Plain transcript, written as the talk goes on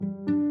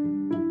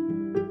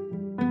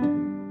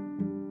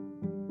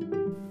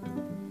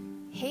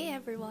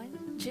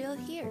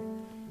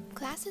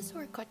Classes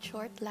were cut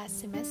short last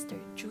semester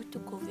due to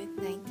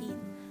COVID-19,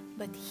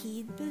 but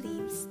he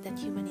believes that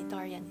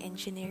humanitarian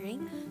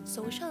engineering,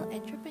 social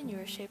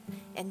entrepreneurship,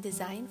 and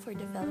design for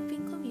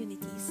developing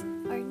communities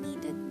are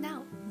needed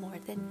now more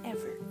than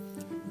ever.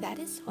 That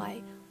is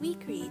why we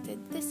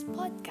created this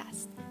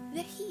podcast,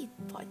 the HEED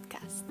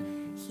Podcast.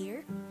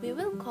 Here, we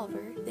will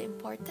cover the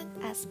important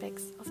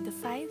aspects of the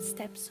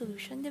 5-step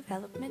solution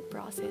development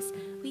process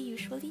we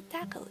usually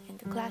tackle in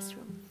the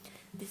classroom.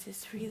 This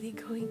is really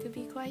going to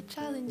be quite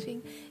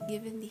challenging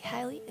given the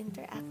highly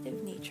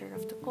interactive nature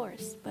of the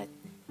course, but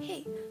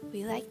hey,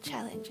 we like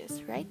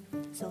challenges, right?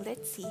 So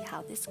let's see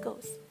how this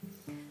goes.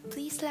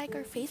 Please like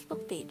our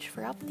Facebook page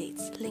for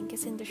updates. Link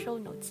is in the show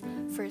notes.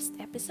 First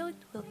episode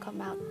will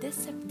come out this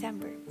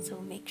September, so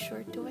make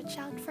sure to watch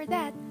out for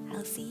that.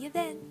 I'll see you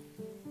then.